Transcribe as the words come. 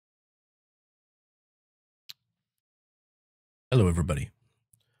Hello, everybody.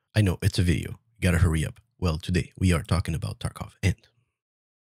 I know it's a video. You gotta hurry up. Well, today we are talking about Tarkov, and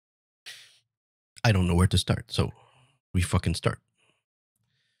I don't know where to start, so we fucking start.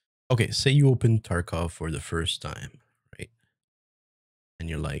 Okay, say you open Tarkov for the first time, right? And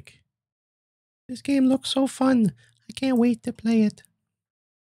you're like, this game looks so fun. I can't wait to play it.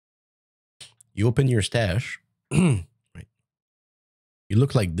 You open your stash, right? You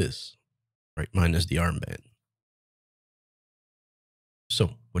look like this, right? Minus the armband.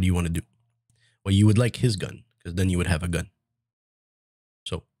 So, what do you want to do? Well, you would like his gun, because then you would have a gun.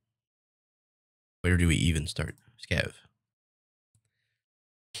 So, where do we even start? Scav.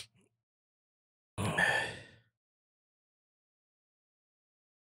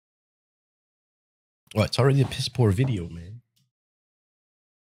 Well, it's already a piss poor video, man.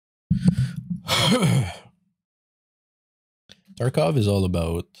 Tarkov is all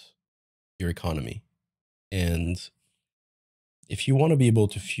about your economy. And if you want to be able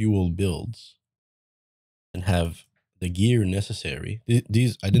to fuel builds and have the gear necessary,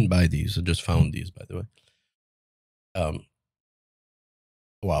 these I didn't buy these, I just found these, by the way.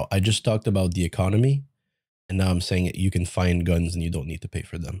 Wow, I just talked about the economy, and now I'm saying you can find guns and you don't need to pay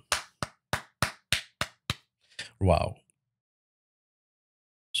for them. Wow.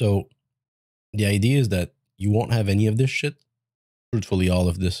 So the idea is that you won't have any of this shit. Truthfully, all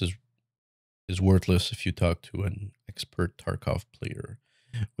of this is worthless if you talk to an expert Tarkov player,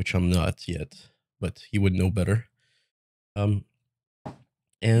 which I'm not yet, but he would know better.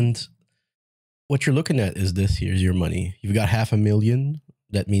 And what you're looking at is this. Here's your money. You've got $500,000.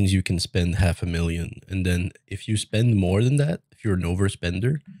 That means you can spend $500,000. And then if you spend more than that, if you're an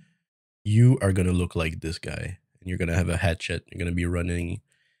overspender, you are going to look like this guy. And you're going to have a hatchet. You're going to be running.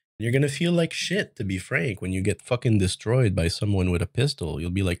 You're going to feel like shit, to be frank. When you get fucking destroyed by someone with a pistol,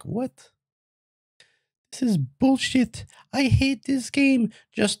 you'll be like, what? This is bullshit. I hate this game.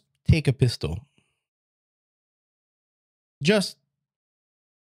 Just take a pistol. Just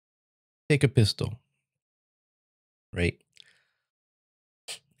take a pistol. Right?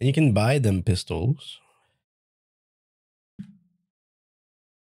 And you can buy them pistols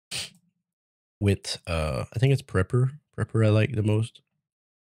with, I think it's Prepper. Prepper I like the most.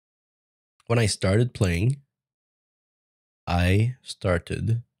 When I started playing, I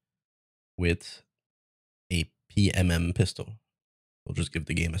started with a PMM pistol. We'll just give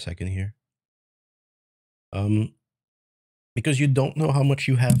the game a second here. Because you don't know how much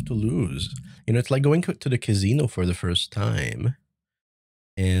you have to lose. You know, it's like going to the casino for the first time,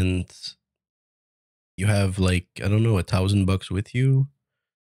 and you have like, I don't know, $1,000 with you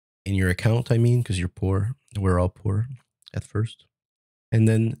in your account. I mean, because you're poor. We're all poor at first, and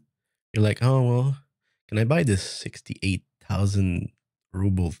then you're like, oh well, can I buy this 68,000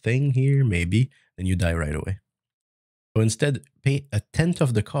 ruble thing here? Maybe. Then you die right away. So instead, pay a tenth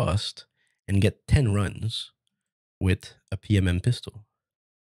of the cost and get 10 runs with a PMM pistol.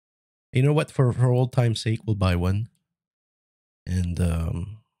 You know what? For old time's sake, we'll buy one. And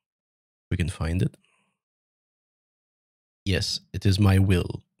we can find it. Yes, it is my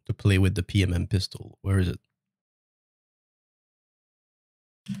will to play with the PMM pistol. Where is it?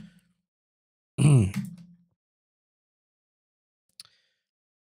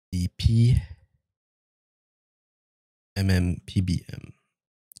 The PMM PBM.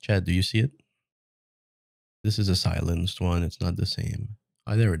 Chad, do you see it? This is a silenced one. It's not the same.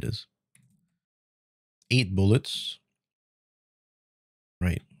 Ah, there it is. 8 bullets.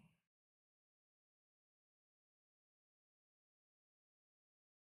 Right.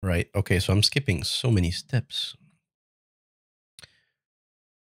 Right. Okay, so I'm skipping so many steps.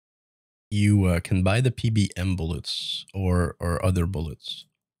 You can buy the PBM bullets or other bullets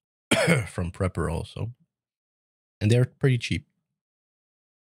from Prepper also. And they're pretty cheap.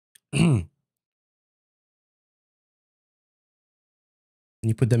 And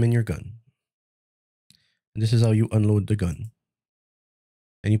you put them in your gun. And this is how you unload the gun.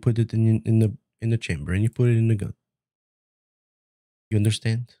 And you put it in the chamber, and you put it in the gun. You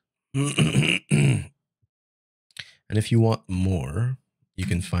understand? And if you want more, you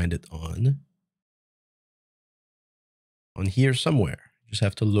can find it on here somewhere. You just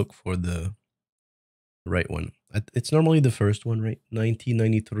have to look for the right one. It's normally the first one, right?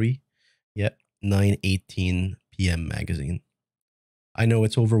 1993. Yep, 9:18 p.m. magazine. I know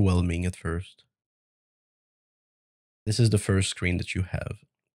it's overwhelming at first. This is the first screen that you have.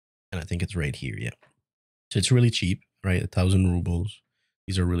 And I think it's right here, yeah. So it's really cheap, right? 1,000 rubles.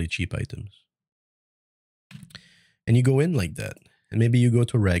 These are really cheap items. And you go in like that. And maybe you go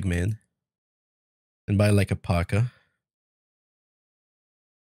to Ragman and buy like a Paka.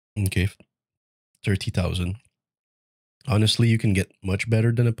 Okay, 30,000. Honestly, you can get much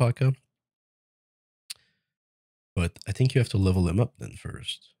better than a Paka, but I think you have to level him up then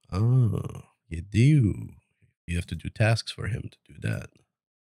first. Oh, you do. You have to do tasks for him to do that.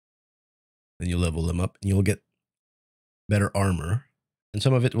 Then you level him up and you'll get better armor. And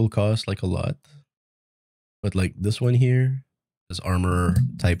some of it will cost like a lot. But like this one here is armor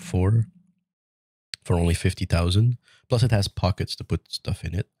type 4 for only 50,000. Plus it has pockets to put stuff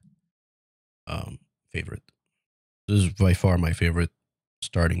in it. Favorite. This is by far my favorite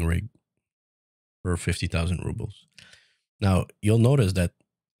starting rig for 50,000 rubles. Now, you'll notice that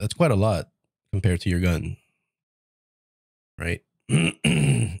that's quite a lot compared to your gun, right?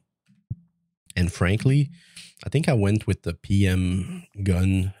 And frankly, I think I went with the PM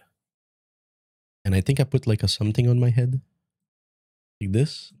gun and I think I put like a something on my head like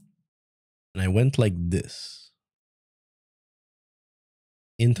this. And I went like this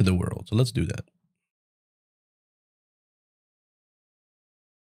into the world. So let's do that.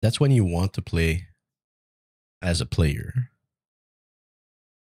 That's when you want to play as a player.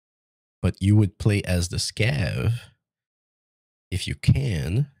 But you would play as the scav if you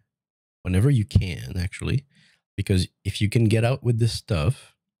can, whenever you can, actually. Because if you can get out with this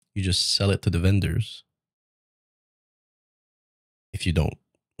stuff, you just sell it to the vendors if you don't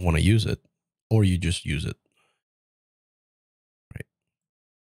want to use it, or you just use it. Right.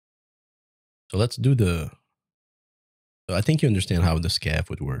 So let's do the. So I think you understand how the scav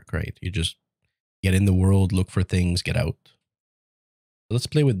would work, right? You just get in the world, look for things, get out. So let's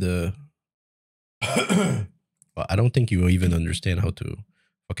play with the. Well, I don't think you even understand how to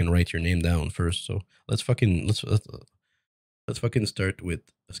fucking write your name down first. So let's fucking start with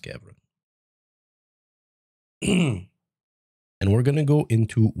a scav run. And we're gonna go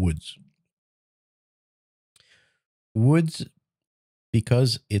into woods. Woods,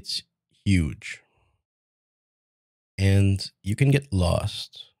 because it's huge and you can get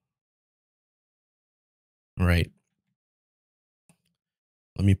lost. Right.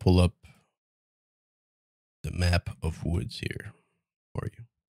 Let me pull up the map of woods here for you.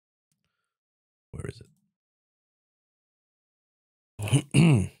 Where is it?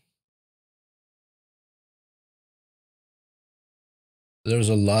 There's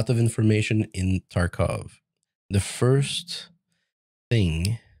a lot of information in Tarkov. The first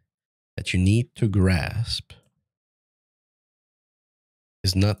thing that you need to grasp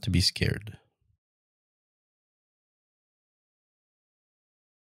is not to be scared.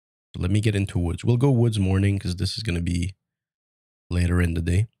 So let me get into woods. We'll go woods morning because this is going to be later in the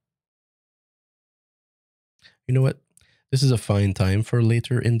day. You know what? This is a fine time for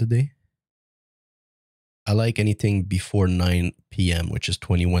later in the day. I like anything before 9 p.m., which is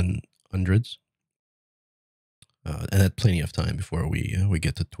 2100s. And had plenty of time before we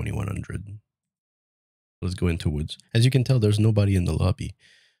get to 2100. Let's go into woods. As you can tell, there's nobody in the lobby.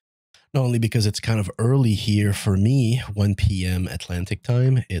 Not only because it's kind of early here for me, 1 p.m. Atlantic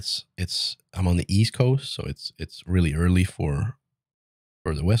time. I'm on the East Coast, so it's really early for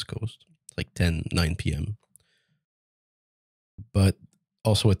the West Coast. It's like 9 p.m. But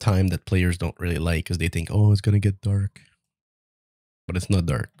also a time that players don't really like because they think, oh, it's gonna get dark. But it's not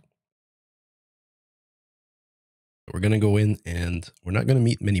dark. We're gonna go in and we're not gonna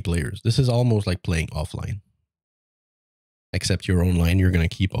meet many players. This is almost like playing offline. Except you're online, you're gonna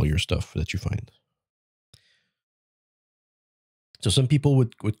keep all your stuff that you find. So some people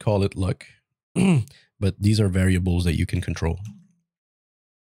would call it luck, but these are variables that you can control,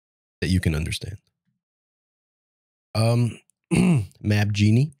 that you can understand. Map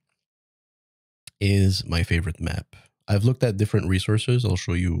Genie is my favorite map. I've looked at different resources. I'll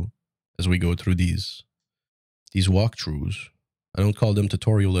show you as we go through these walkthroughs. I don't call them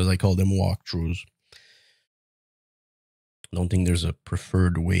tutorials, I call them walkthroughs. I don't think there's a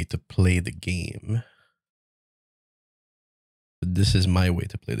preferred way to play the game. But this is my way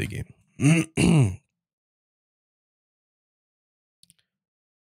to play the game.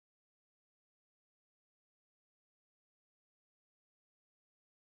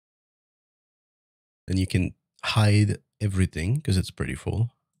 And you can hide everything because it's pretty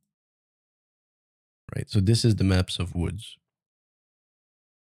full. Right, so this is the maps of woods.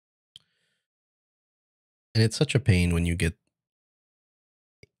 And it's such a pain when you get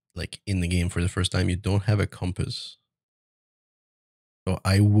like in the game for the first time, you don't have a compass. So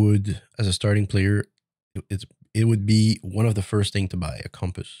I would, as a starting player, it would be one of the first thing to buy, a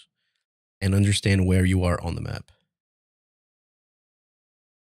compass, and understand where you are on the map.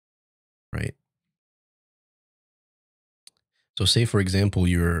 Right. So say for example,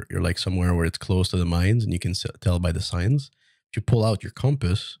 you're like somewhere where it's close to the mines and you can tell by the signs. If you pull out your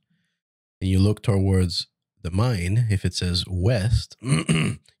compass and you look towards the mine, if it says west,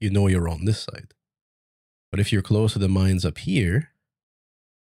 you know you're on this side. But if you're close to the mines up here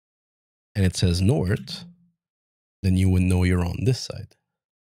and it says north, then you would know you're on this side.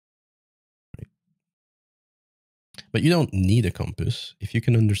 Right? But you don't need a compass if you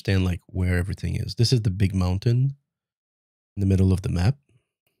can understand like where everything is. This is the big mountain in the middle of the map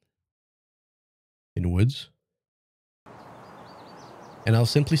in woods. And I'll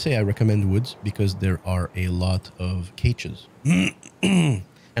simply say I recommend woods because there are a lot of caches and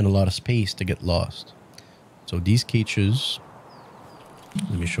a lot of space to get lost. So these caches,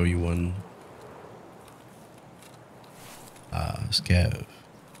 let me show you one. Scav.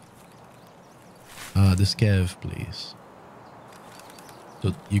 The scav, please.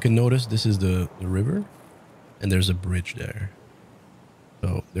 So you can notice this is the river and there's a bridge there.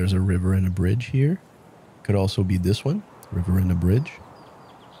 So there's a river and a bridge here. Could also be this one, river and a bridge.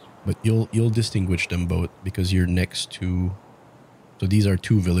 But you'll distinguish them both because you're next to, so these are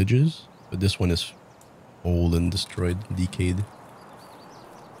two villages, but this one is old and destroyed, decayed.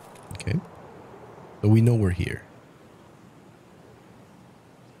 Okay. So we know we're here.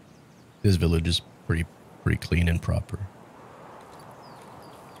 This village is pretty clean and proper.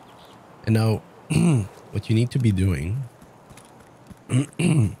 And now what you need to be doing that's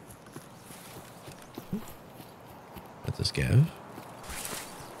a scav.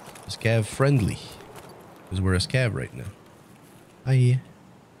 Scav friendly, because we're a scav right now. Hi.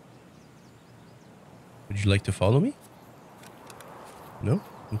 Would you like to follow me? No?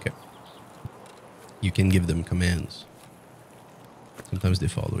 Okay. You can give them commands. Sometimes they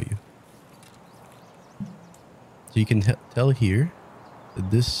follow you. So you can tell here that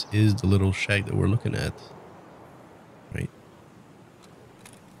this is the little shack that we're looking at. Right?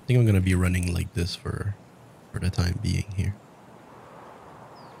 I think I'm going to be running like this for the time being here.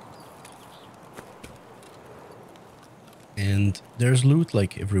 And there's loot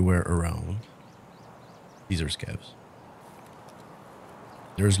like everywhere around. These are scavs.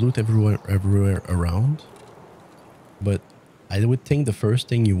 There's loot everywhere around. But I would think the first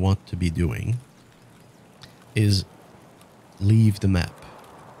thing you want to be doing is leave the map.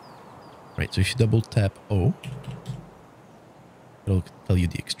 Right, so if you double tap O, it'll tell you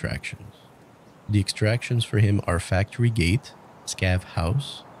the extractions. The extractions for him are Factory Gate, Scav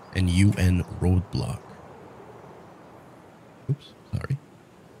House, and UN Roadblock. Oops, sorry.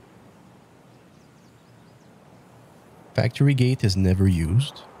 Factory Gate is never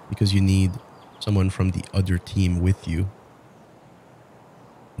used because you need someone from the other team with you.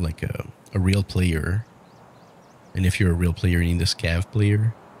 Like a real player. And if you're a real player, you need a scav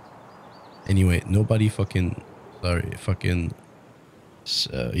player. Anyway, nobody fucking, you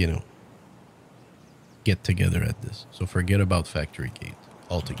know, get together at this. So forget about Factory Gate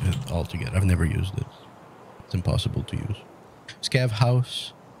altogether. I've never used it. It's impossible to use. Scav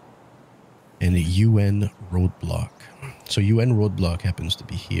House and a UN Roadblock. So UN Roadblock happens to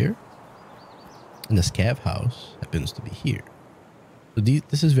be here. And the Scav House happens to be here. So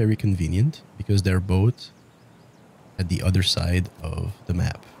this is very convenient because they're both at the other side of the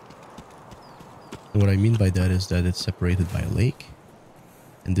map. And what I mean by that is that it's separated by a lake.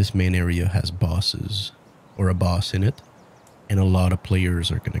 And this main area has bosses or a boss in it. And a lot of players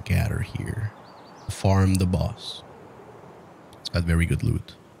are going to gather here to farm the boss. It's got very good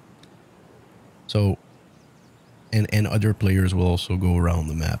loot. So, and other players will also go around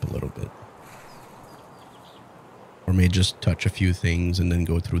the map a little bit. Or may just touch a few things and then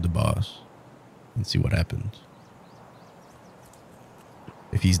go through the boss and see what happens.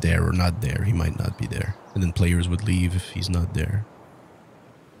 If he's there or not there, he might not be there. And then players would leave if he's not there.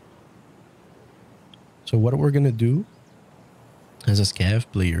 So what we're going to do as a scav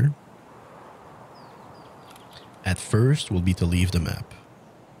player at first will be to leave the map.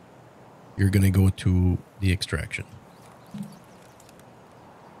 You're going to go to the extraction.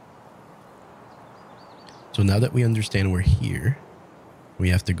 So now that we understand we're here, we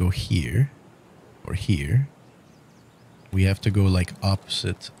have to go here or here. We have to go like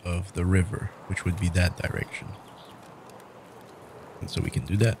opposite of the river, which would be that direction. And so we can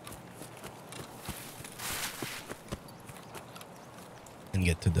do that. And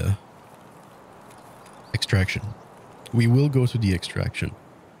get to the extraction. We will go to the extraction,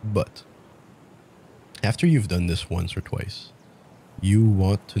 but after you've done this once or twice, you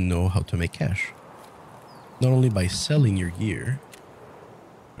want to know how to make cash. Not only by selling your gear,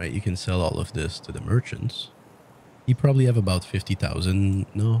 right? You can sell all of this to the merchants. You probably have about 50,000,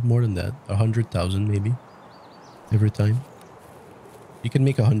 no, more than that, 100,000 maybe, every time. You can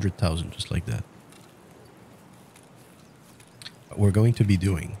make 100,000 just like that. What we're going to be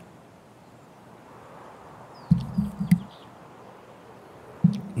doing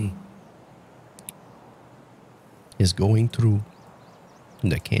is going through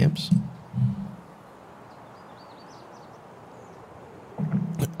the camps.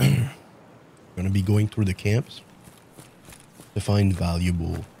 Gonna be going through the camps to find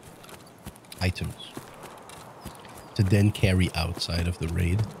valuable items to then carry outside of the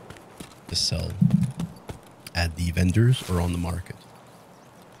raid to sell at the vendors or on the market.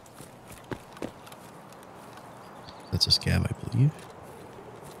 That's a scav, I believe.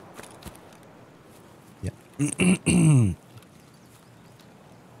 Yeah.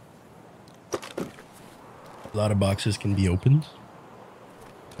 A lot of boxes can be opened.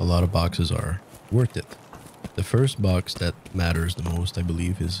 A lot of boxes are worth it. The first box that matters the most, I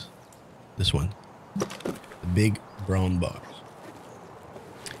believe, is this one. The big brown box.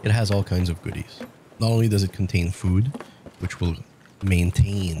 It has all kinds of goodies. Not only does it contain food, which will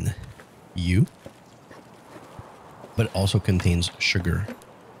maintain you, but it also contains sugar,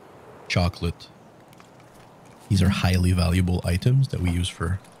 chocolate. These are highly valuable items that we use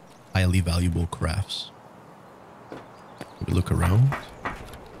for highly valuable crafts. We look around.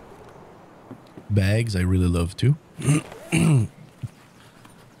 Bags I really love too.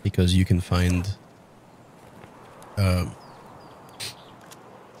 Because you can find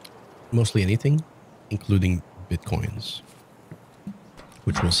mostly anything, including bitcoins,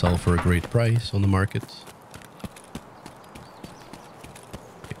 which will sell for a great price on the market.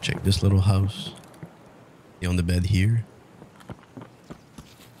 Check this little house. See on the bed here.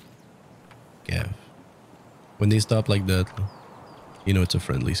 Scav. When they stop like that, you know it's a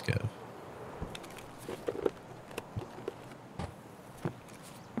friendly scav.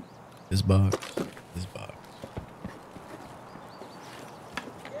 This box. This box.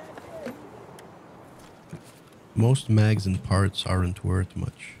 Most mags and parts aren't worth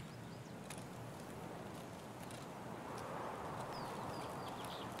much.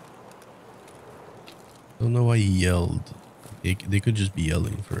 I don't know why he yelled. They could just be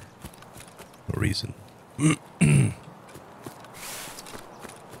yelling for no reason.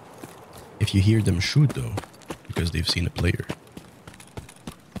 If you hear them shoot though, because they've seen a player.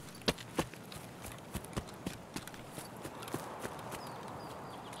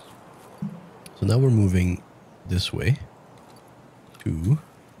 So now we're moving this way to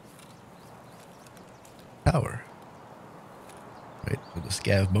tower. Right, so the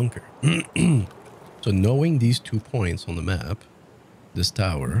scav bunker. So knowing these 2 points on the map, this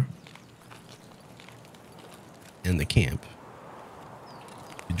tower and the camp,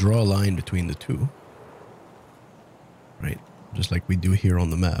 you draw a line between the two, right? Just like we do here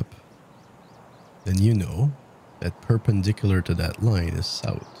on the map. Then you know that perpendicular to that line is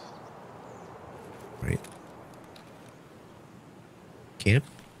south, right? Camp,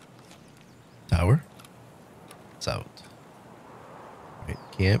 tower, south, right?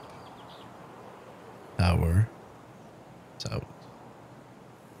 Camp, tower, south.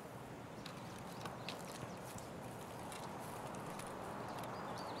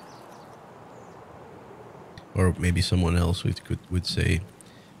 Or maybe someone else would say,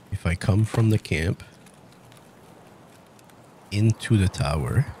 if I come from the camp into the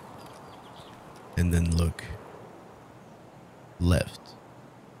tower and then look left,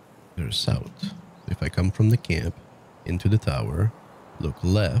 there's south. If I come from the camp into the tower, look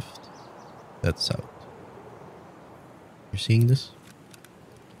left, that's south. You're seeing this?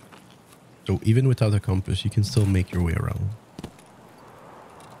 So even without a compass, you can still make your way around.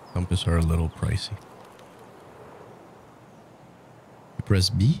 Compass are a little pricey. You press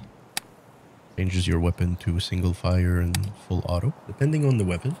B, changes your weapon to single fire and full auto, depending on the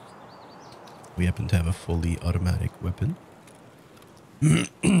weapon. We happen to have a fully automatic weapon.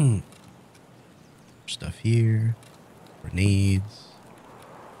 Stuff here, grenades.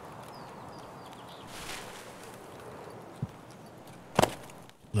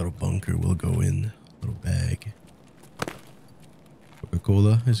 Little bunker will go in, little bag.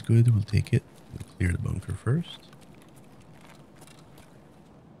 Coca-Cola is good, we'll take it. We'll clear the bunker first.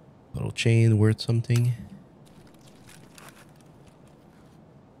 Little chain worth something.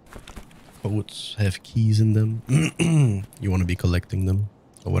 Coats have keys in them. You want to be collecting them.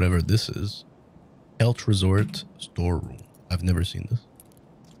 Or whatever this is. Health Resort Storeroom. I've never seen this.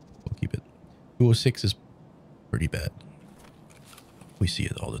 We'll keep it. 206 is pretty bad. We see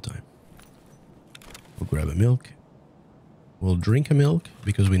it all the time. We'll grab a milk. We'll drink a milk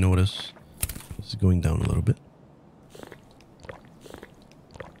because we notice this is going down a little bit.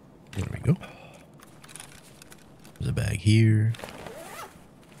 There we go. There's a bag here.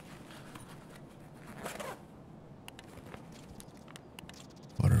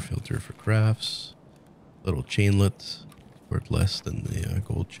 Water filter for crafts. Little chainlet worth less than the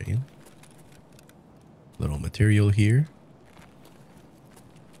gold chain. Little material here.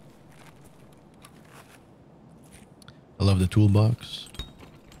 I love the toolbox.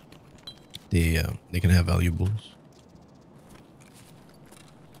 They can have valuables.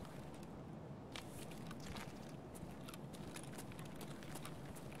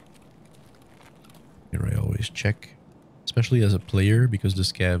 Here I always check, especially as a player, because the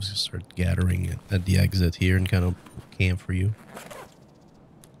scavs start gathering at the exit here and kind of camp for you.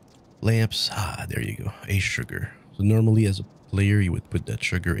 Lamps, there you go, a sugar. So normally as a player, you would put that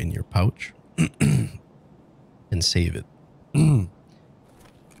sugar in your pouch and save it.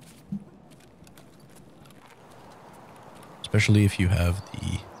 Especially if you have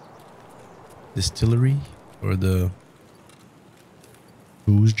the distillery or the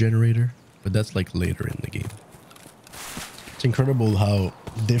booze generator, but that's like later in the game. It's incredible how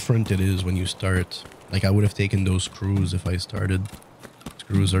different it is when you start. Like I would have taken those screws if I started.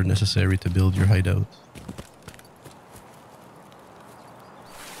 Screws are necessary to build your hideout.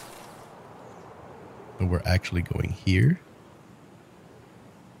 But we're actually going here.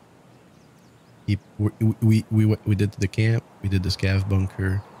 We did the camp, we did the scav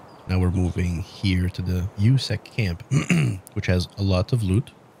bunker. Now we're moving here to the USEC camp, which has a lot of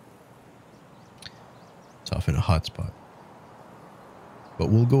loot. It's off in a hot spot. But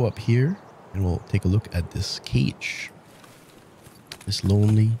we'll go up here and we'll take a look at this cage. This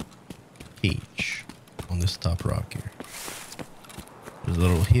lonely cage on this top rock here. There's a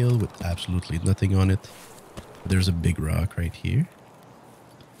little hill with absolutely nothing on it. But there's a big rock right here.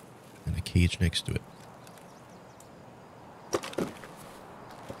 And a cage next to it.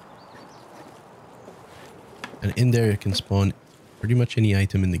 And in there you can spawn pretty much any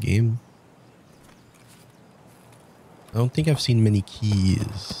item in the game. I don't think I've seen many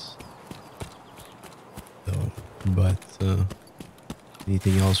keys though, but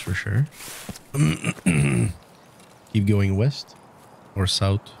anything else for sure. Keep going west or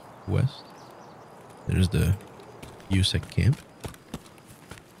southwest. There's the USEC camp.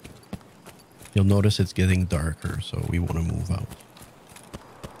 You'll notice it's getting darker, so we want to move out.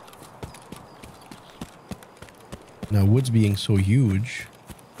 Now, woods being so huge,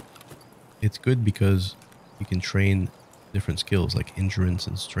 it's good because you can train different skills like endurance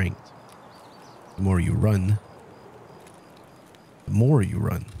and strength. The more you run, the more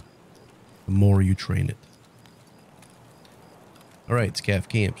you train it. All right, scav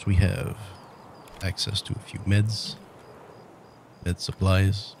camps. We have access to a few meds, med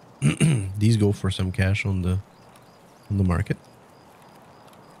supplies. These go for some cash on the market.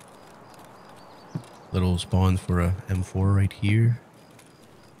 Little spawn for a M4 right here.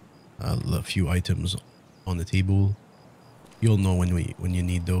 A few items on the table. You'll know when you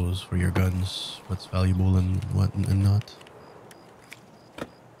need those for your guns, what's valuable and what and not.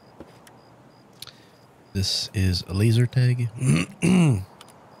 This is a laser tag. We'll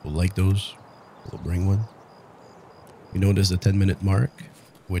like those. We'll bring one. We know there's a 10-minute mark,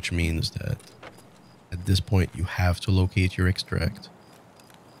 which means that at this point you have to locate your extract,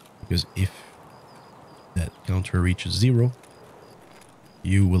 because if that counter reaches 0,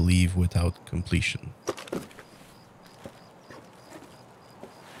 you will leave without completion.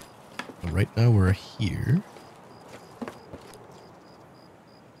 But right now we're here.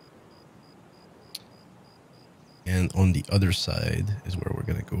 And on the other side is where we're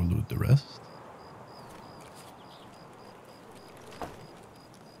gonna go loot the rest.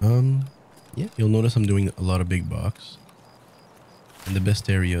 Yeah, you'll notice I'm doing a lot of big box. And the best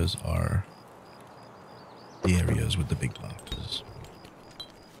areas are the areas with the big boxes.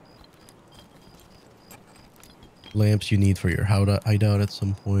 Lamps you need for your hideout at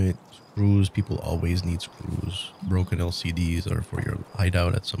some point. Screws, people always need screws. Broken LCDs are for your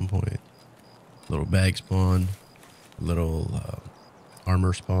hideout at some point. Little bag spawn. Little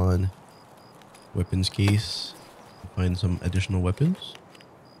armor spawn. Weapons case. Find some additional weapons.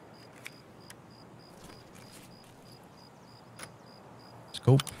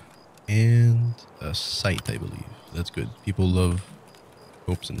 Scope and a sight, I believe. That's good. People love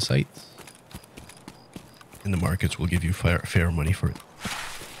scopes and sights. And the markets will give you fair money for it.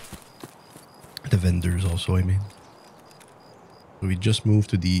 The vendors also, I mean. So we just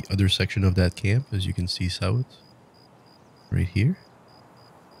moved to the other section of that camp, as you can see south. Right here.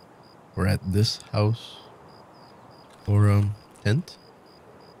 We're at this house or tent.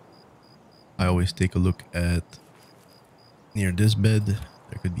 I always take a look at near this bed.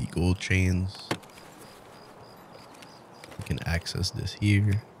 There could be gold chains. You can access this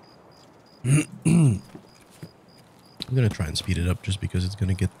here. I'm gonna try and speed it up just because it's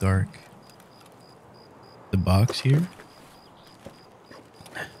gonna get dark. The box here.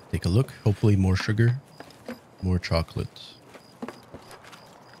 Take a look. Hopefully more sugar. more chocolate.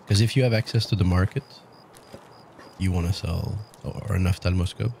 Because if you have access to the market, you want to sell or an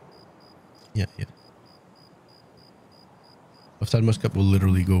Naftal cup. Yeah, yeah. Naftal cup will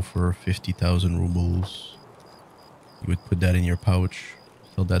literally go for 50,000 rubles. You would put that in your pouch,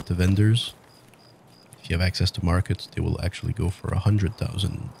 sell that to vendors. If you have access to markets, they will actually go for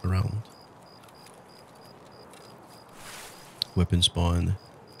 100,000 around. Weapon spawn.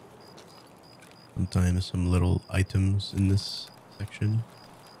 Sometimes some little items in this section.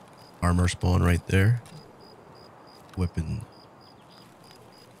 Armor spawn right there. Weapon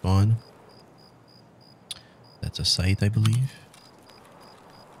spawn. That's a site, I believe.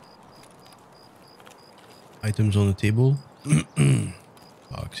 Items on the table.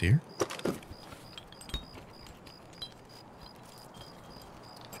 Box here.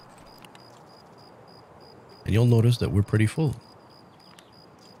 And you'll notice that we're pretty full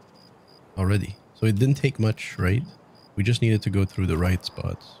already. So it didn't take much, right? We just needed to go through the right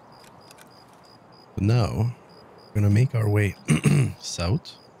spots. But now we're gonna make our way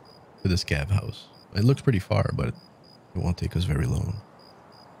south to the scav house. It looks pretty far, but it won't take us very long.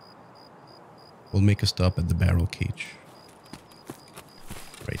 We'll make a stop at the barrel cage.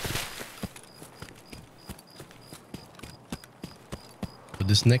 Right here. So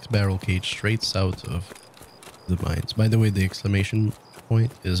this next barrel cage straight south of the mines. By the way, the exclamation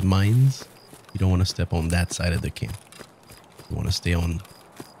point is mines. You don't want to step on that side of the camp. You want to stay on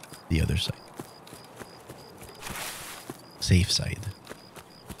the other side. Safe side.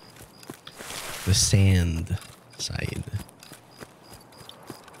 The sand side.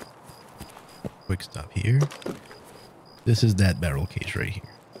 Quick stop here. This is that barrel cage right here.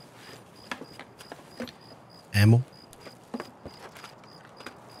 Ammo.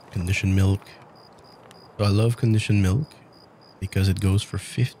 Conditioned milk. So I love conditioned milk because it goes for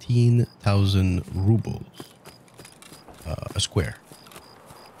 15,000 rubles a square.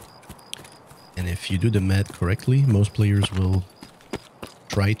 And if you do the math correctly, most players will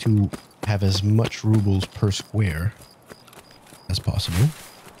try to have as much rubles per square as possible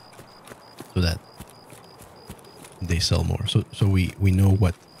so that they sell more. So we know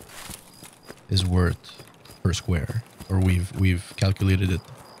what is worth per square, or we've calculated it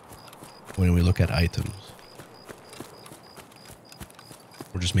when we look at items.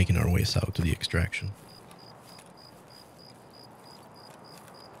 We're just making our way south to the extraction.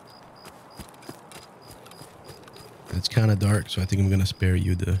 It's kind of dark, so I think I'm going to spare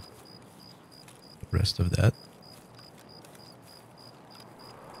you the rest of that.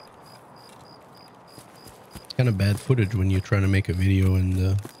 It's kind of bad footage when you're trying to make a video,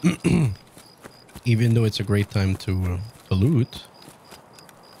 and even though it's a great time to loot,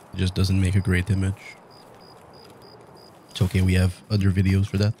 it just doesn't make a great image. It's okay, we have other videos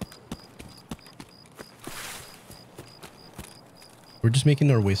for that. We're just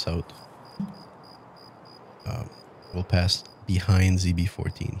making our way south. We'll pass behind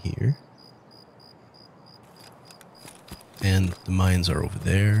ZB14 here. And the mines are over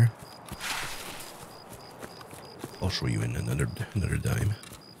there. I'll show you in another dime.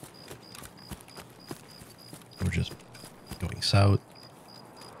 We're just going south.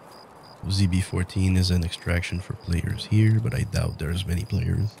 ZB14 is an extraction for players here, but I doubt there's many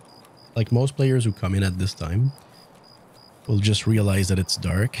players. Like most players who come in at this time will just realize that it's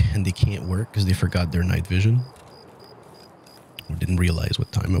dark and they can't work because they forgot their night vision. Or didn't realize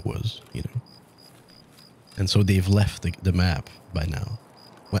what time it was, you know. And so they've left the map by now.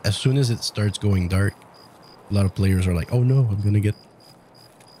 Well, as soon as it starts going dark, a lot of players are like, oh no, I'm going to get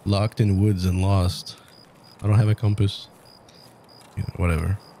locked in woods and lost. I don't have a compass. You know,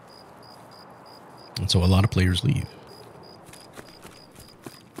 whatever. And so a lot of players leave.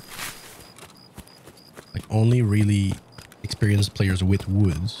 Like only really experienced players with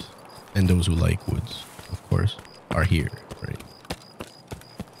woods, and those who like woods, of course, are here, right?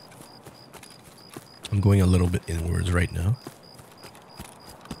 I'm going a little bit inwards right now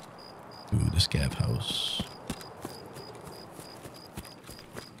to the scav house.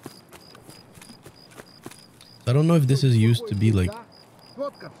 I don't know if this is used to be like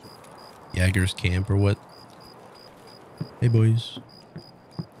Jaeger's camp or what. Hey boys,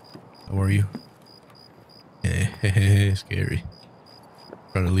 how are you? Hey, scary.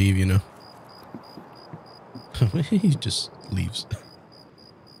 Trying to leave, you know. He just leaves.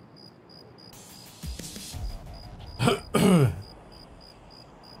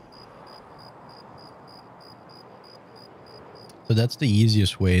 So that's the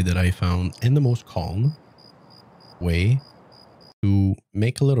easiest way that I found, and the most calm way to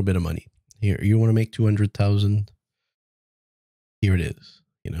make a little bit of money. Here, you want to make 200,000. Here it is,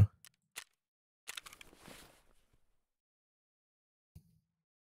 you know.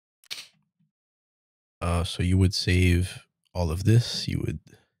 So you would save all of this. You would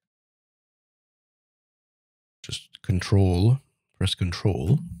just press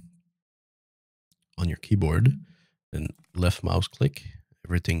control on your keyboard, then left mouse click.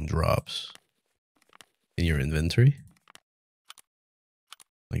 Everything drops in your inventory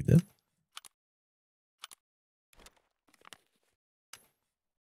like that.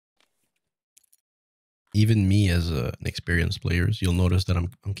 Even me as an experienced player, you'll notice that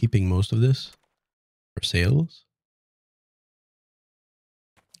I'm keeping most of this for sales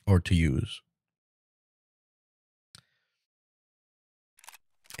or to use.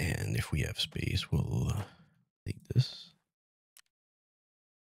 And if we have space, we'll take this.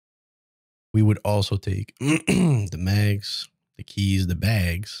 We would also take the mags, the keys, the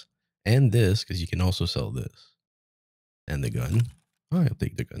bags, and this, because you can also sell this. And the gun. Oh, I'll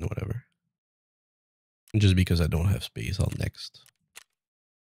take the gun, whatever. Just because I don't have space, I'll next.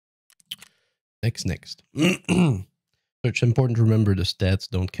 Next. So it's important to remember the stats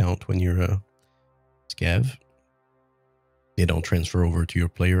don't count when you're a scav. They don't transfer over to your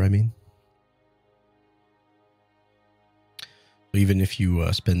player, I mean. So even if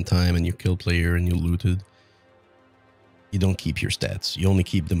you spend time and you kill player and you looted, you don't keep your stats. You only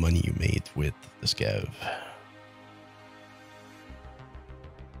keep the money you made with the scav.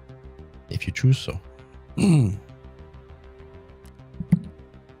 If you choose so. And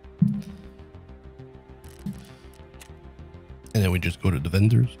then we just go to the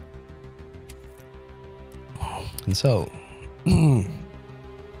vendors and sell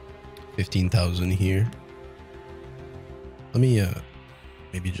 15,000 here. Let me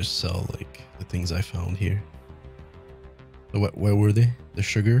maybe just sell like the things I found here. So where were they? The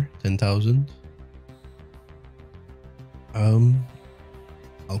sugar, 10,000. I'll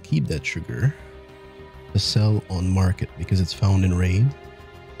keep that sugar to sell on market because it's found in raid.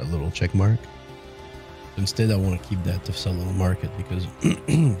 A little check mark. Instead, I want to keep that to sell on market because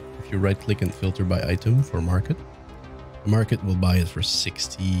if you right click and filter by item for market, the market will buy it for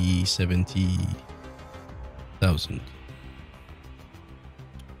 60, 70,000.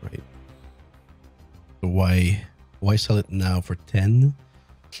 Right. So why sell it now for 10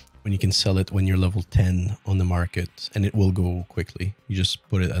 when you can sell it when you're level 10 on the market and it will go quickly? You just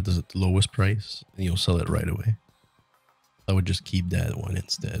put it at the lowest price and you'll sell it right away. I would just keep that one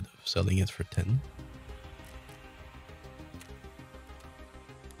instead of selling it for 10.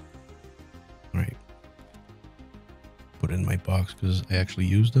 All right. Put it in my box because I actually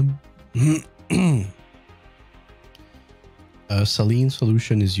used them. Saline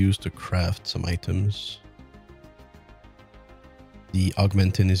solution is used to craft some items. The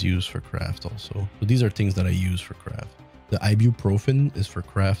augmentin is used for craft also. So these are things that I use for craft. The ibuprofen is for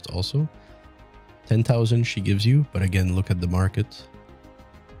craft also. 10,000 she gives you, but again, look at the market.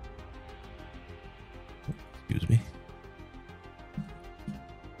 Excuse me.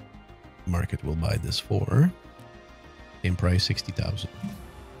 Market will buy this for same price, 60,000.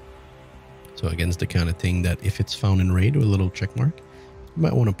 So again, it's the kind of thing that if it's found in raid with a little check mark, you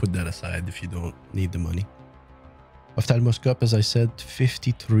might want to put that aside if you don't need the money. Ophthalmoscope, as I said,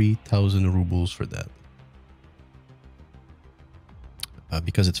 53,000 rubles for that.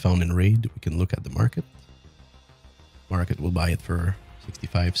 Because it's found in raid, we can look at the market. Market will buy it for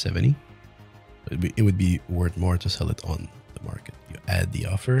 65, 70. It would be worth more to sell it on the market. You add the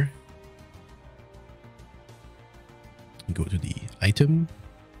offer. You go to the item.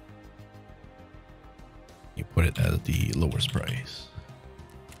 You put it at the lowest price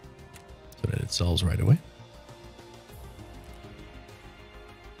so that it sells right away.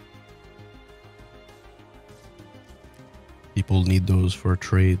 People need those for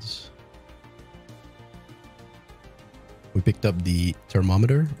trades. We picked up the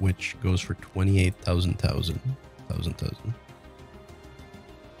thermometer, which goes for 28,000.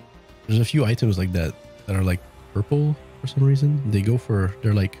 There's a few items like that that are like purple for some reason.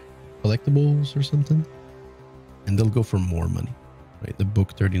 They're like collectibles or something, and they'll go for more money, right? The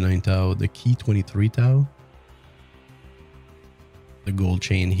book 39 Tau, the key 23 Tau, the gold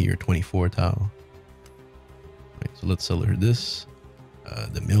chain here 24 Tau. Right, so let's sell her this,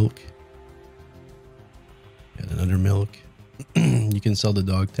 the milk, and another milk. You can sell the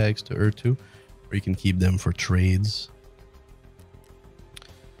dog tags to her too, or you can keep them for trades.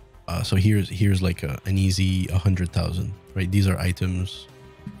 So here's like an easy 100,000, right? These are items,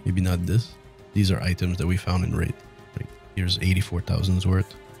 maybe not this. These are items that we found in raid. Right? Here's 84,000's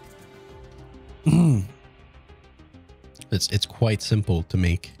worth. It's quite simple to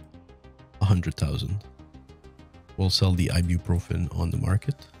make 100,000. We'll sell the ibuprofen on the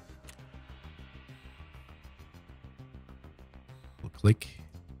market. We'll click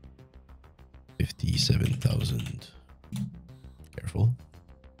 57,000. Careful.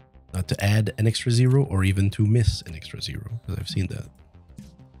 Not to add an extra 0 or even to miss an extra 0, because I've seen that.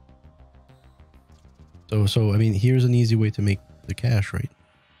 So I mean, here's an easy way to make the cash, right?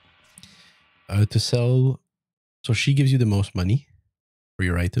 To sell, so she gives you the most money for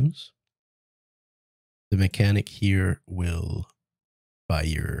your items. The mechanic here will buy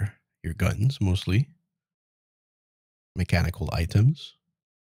your guns, mostly. Mechanical items.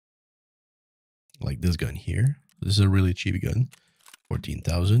 Like this gun here. This is a really cheap gun.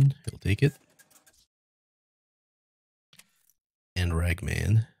 14,000. He'll take it. And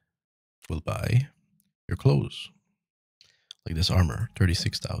Ragman will buy your clothes. Like this armor.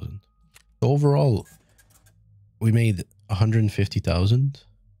 36,000. So overall, we made 150,000.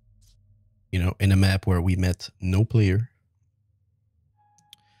 You know, in a map where we met no player.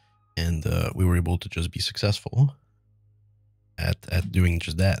 And we were able to just be successful at doing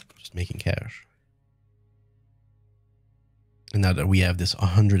just that. Just making cash. And now that we have this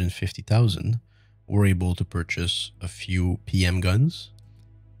 150,000, we're able to purchase a few PM guns.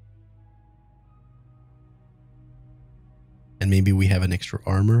 And maybe we have an extra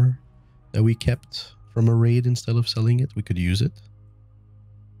armor that we kept from a raid instead of selling it. We could use it.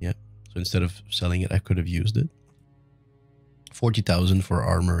 Yeah. So instead of selling it, I could have used it. 40,000 for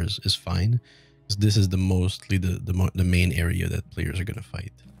armor is fine. Because this is mostly the main area that players are going to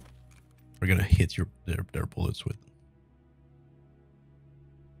fight. We're going to hit their bullets with.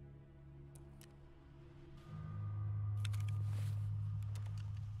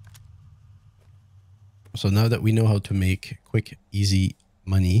 So now that we know how to make quick, easy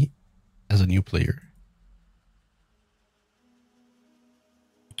money as a new player,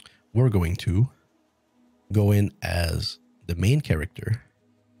 we're going to go in as the main character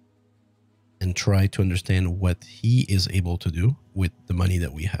and try to understand what he is able to do with the money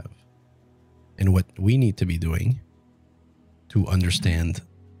that we have and what we need to be doing to understand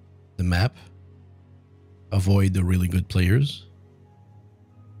the map, avoid the really good players,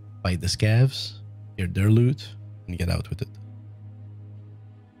 fight the scavs, get their loot, and get out with it.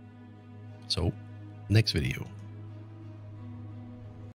 So, next video.